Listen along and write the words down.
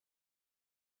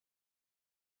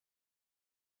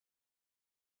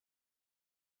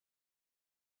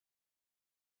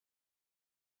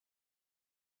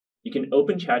You can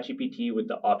open ChatGPT with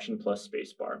the Option plus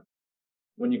spacebar.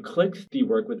 When you click the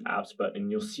Work with Apps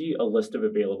button, you'll see a list of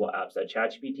available apps that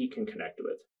ChatGPT can connect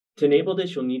with. To enable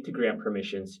this, you'll need to grant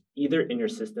permissions either in your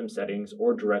system settings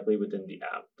or directly within the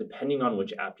app, depending on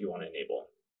which app you want to enable.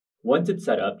 Once it's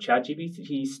set up,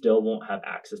 ChatGPT still won't have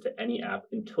access to any app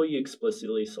until you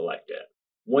explicitly select it.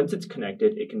 Once it's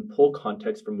connected, it can pull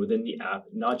context from within the app,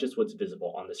 not just what's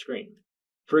visible on the screen.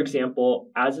 For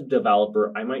example, as a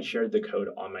developer, I might share the code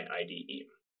on my IDE.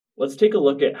 Let's take a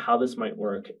look at how this might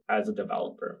work as a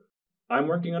developer. I'm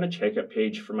working on a checkout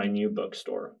page for my new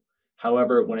bookstore.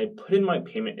 However, when I put in my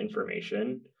payment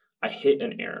information, I hit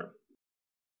an error.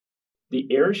 The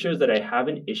error shows that I have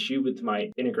an issue with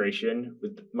my integration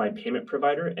with my payment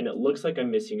provider, and it looks like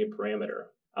I'm missing a parameter.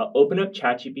 I'll open up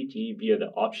ChatGPT via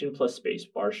the Option plus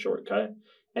spacebar shortcut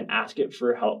and ask it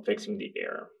for help fixing the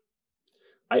error.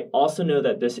 I also know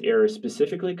that this error is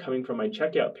specifically coming from my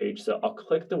checkout page, so I'll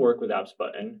click the Work with Apps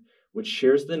button, which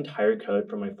shares the entire code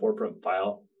from my footprint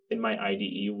file in my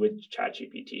IDE with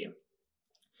ChatGPT.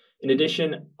 In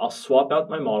addition, I'll swap out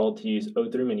my model to use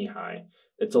O3 Mini High.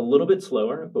 It's a little bit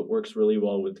slower, but works really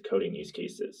well with coding use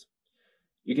cases.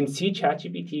 You can see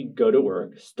ChatGPT go to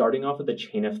work, starting off with a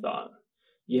chain of thought.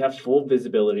 You have full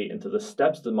visibility into the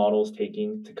steps the model is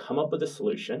taking to come up with a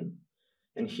solution.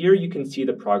 And here you can see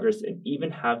the progress and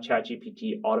even have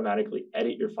ChatGPT automatically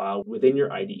edit your file within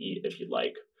your IDE if you'd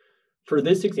like. For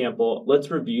this example,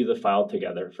 let's review the file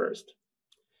together first.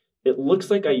 It looks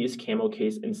like I used camel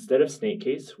case instead of snake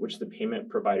case, which the payment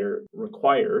provider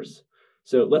requires.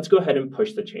 So let's go ahead and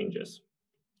push the changes.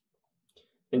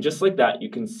 And just like that, you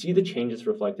can see the changes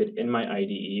reflected in my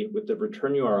IDE with the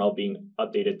return URL being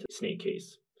updated to snake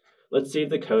case. Let's save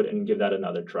the code and give that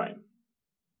another try.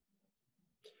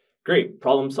 Great,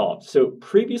 problem solved. So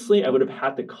previously I would have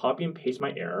had to copy and paste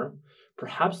my error,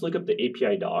 perhaps look up the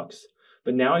API docs,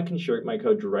 but now I can share my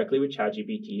code directly with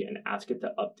ChatGPT and ask it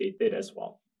to update it as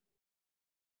well.